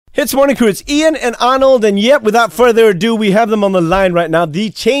Hits Morning Crew, it's Ian and Arnold, and yep, without further ado, we have them on the line right now. The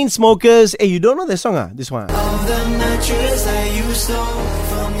Chainsmokers. Hey, you don't know this song, This one.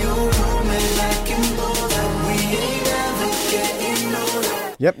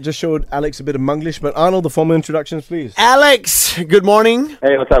 Yep, just showed Alex a bit of Monglish, but Arnold, the formal introductions, please. Alex, good morning.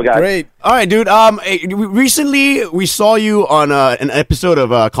 Hey, what's up, guys? Great. All right, dude. Recently we saw you on an episode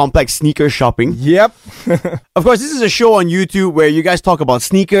of Complex Sneaker Shopping. Yep. Of course, this is a show on YouTube where you guys talk about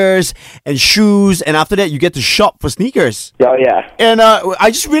sneakers and shoes, and after that, you get to shop for sneakers. Oh, yeah. And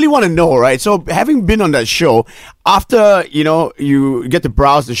I just really want to know, right? So, having been on that show, after you get to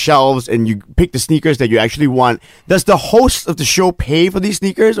browse the shelves and you pick the sneakers that you actually want, does the host of the show pay for these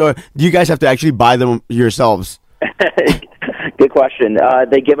sneakers, or do you guys have to actually buy them yourselves? Good question.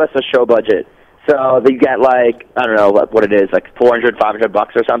 They give us a show budget. So you get, like, I don't know what it is, like $400,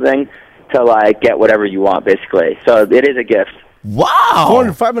 $500 or something to, like, get whatever you want, basically. So it is a gift. Wow.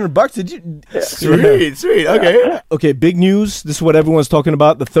 $400, $500, did you? Yeah. Sweet. Okay. Okay, big news. This is what everyone's talking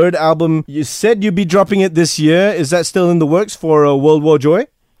about. The third album, you said you'd be dropping it this year. Is that still in the works for World War Joy?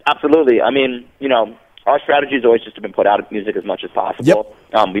 Absolutely. I mean, our strategy is always just to put out music as much as possible.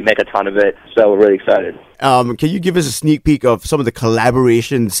 Yep. We make a ton of it, so we're really excited. Can you give us a sneak peek of some of the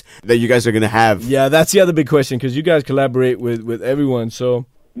collaborations that you guys are going to have? Yeah, that's the other big question, because you guys collaborate with everyone, so...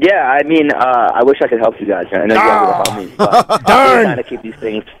 Yeah, I mean, I wish I could help you guys. I know you guys are the homies, but we're trying to keep these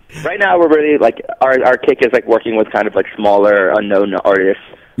things. Right now, we're really, like, our kick is, like, working with kind of, like, smaller, unknown artists.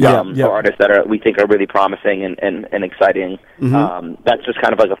 Or artists that we think are really promising and exciting. Mm-hmm. That's just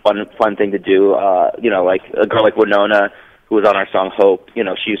kind of like a fun thing to do. Like a girl like Winona, who was on our song Hope,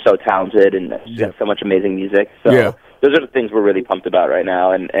 she's so talented and she's got so much amazing music. So those are the things we're really pumped about right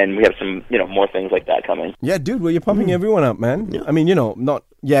now, and we have some, more things like that coming. Yeah, dude, well, you're pumping everyone up, man. Yeah. I mean,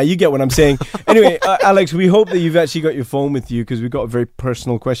 you get what I'm saying. Anyway, Alex, we hope that you've actually got your phone with you, because we've got a very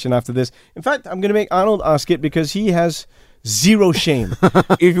personal question after this. In fact, I'm going to make Arnold ask it, because he has zero shame.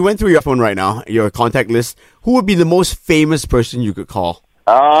 If you went through your phone right now, your contact list, who would be the most famous person you could call?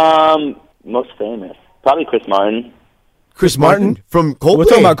 Most famous? Probably Chris Martin. Chris Martin? From Coldplay? We're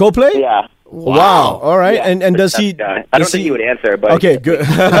talking about Coldplay? Yeah. Wow. All right. Yeah, and does he... I don't think he would answer, but... Okay, good.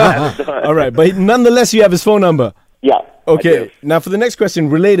 All right. But nonetheless, you have his phone number. Yeah. Okay. Now, for the next question,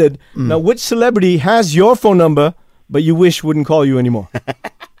 related. Now, which celebrity has your phone number, but you wish wouldn't call you anymore?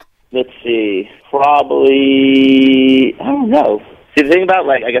 Let's see. Probably, I don't know. See, the thing about,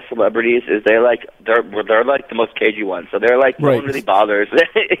 like, I guess celebrities is they're like the most cagey ones. So they're like, no one really bothers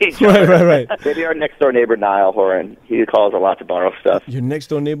each other. Right. Maybe our next door neighbor, Niall Horan. He calls a lot to borrow stuff. Your next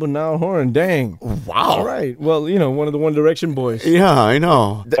door neighbor, Niall Horan. Dang. Wow. All right. Well, one of the One Direction boys. Yeah, I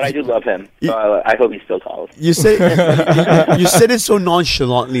know. But I do love him. So I hope he still calls. You said it so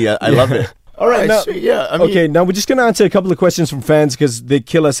nonchalantly. I love it. All right, now, okay, now we're just going to answer a couple of questions from fans, because they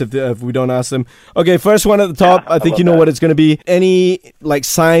kill us if we don't ask them. Okay, first one at the top, I think you know what it's going to be. Any, like,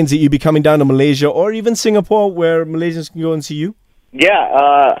 signs that you'd be coming down to Malaysia or even Singapore where Malaysians can go and see you?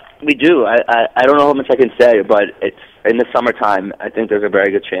 Yeah, we do. I don't know how much I can say, but it's in the summertime. I think there's a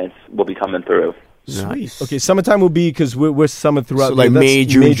very good chance we'll be coming through. Nice. Okay, summertime will be, because we're summer throughout. So, like, May,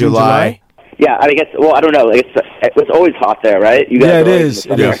 June, July. Yeah, I guess. Well, I don't know. It's always hot there, right? You guys it is.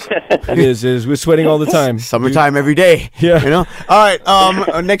 It is. We're sweating all the time. Summertime every day. Yeah. All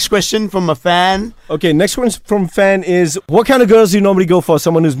right. Next question from a fan. Okay. Next one from fan is: what kind of girls do you normally go for?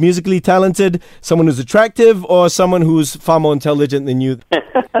 Someone who's musically talented, someone who's attractive, or someone who's far more intelligent than you?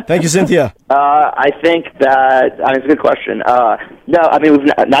 Thank you, Cynthia. I think that. I mean, it's a good question. No, I mean,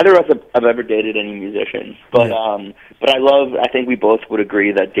 neither of us have ever dated any musicians, but I think we both would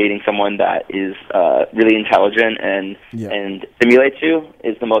agree that dating someone that is really intelligent and stimulates you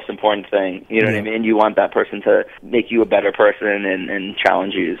is the most important thing. You know what I mean? You want that person to make you a better person and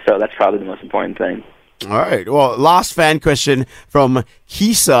challenge you. So that's probably the most important thing. All right. Well, last fan question from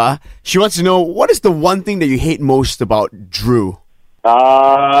Hisa. She wants to know, what is the one thing that you hate most about Drew?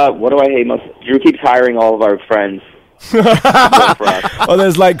 What do I hate most? Drew keeps hiring all of our friends. Oh,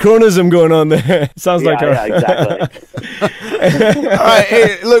 there's like chronism going on there. Sounds like her. Yeah, exactly. All right,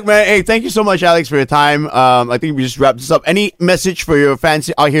 hey, look, man. Hey, thank you so much, Alex, for your time. I think we just wrapped this up. Any message for your fans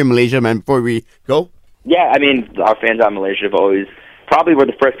out here in Malaysia, man, before we go? Yeah, I mean, our fans out in Malaysia have always probably were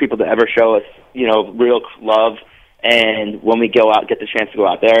the first people to ever show us, real love. And when we get the chance to go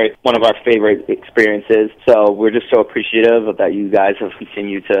out there, one of our favorite experiences. So we're just so appreciative that you guys have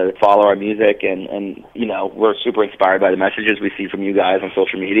continued to follow our music, and we're super inspired by the messages we see from you guys on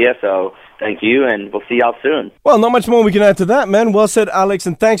social media. So thank you, and we'll see y'all soon. Well, not much more we can add to that, man. Well said, Alex,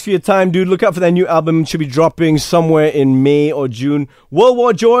 and thanks for your time, dude. Look out for that new album. It should be dropping somewhere in May or June. World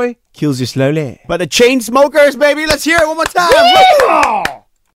War Joy kills you slowly. But the Chainsmokers, baby, let's hear it one more time.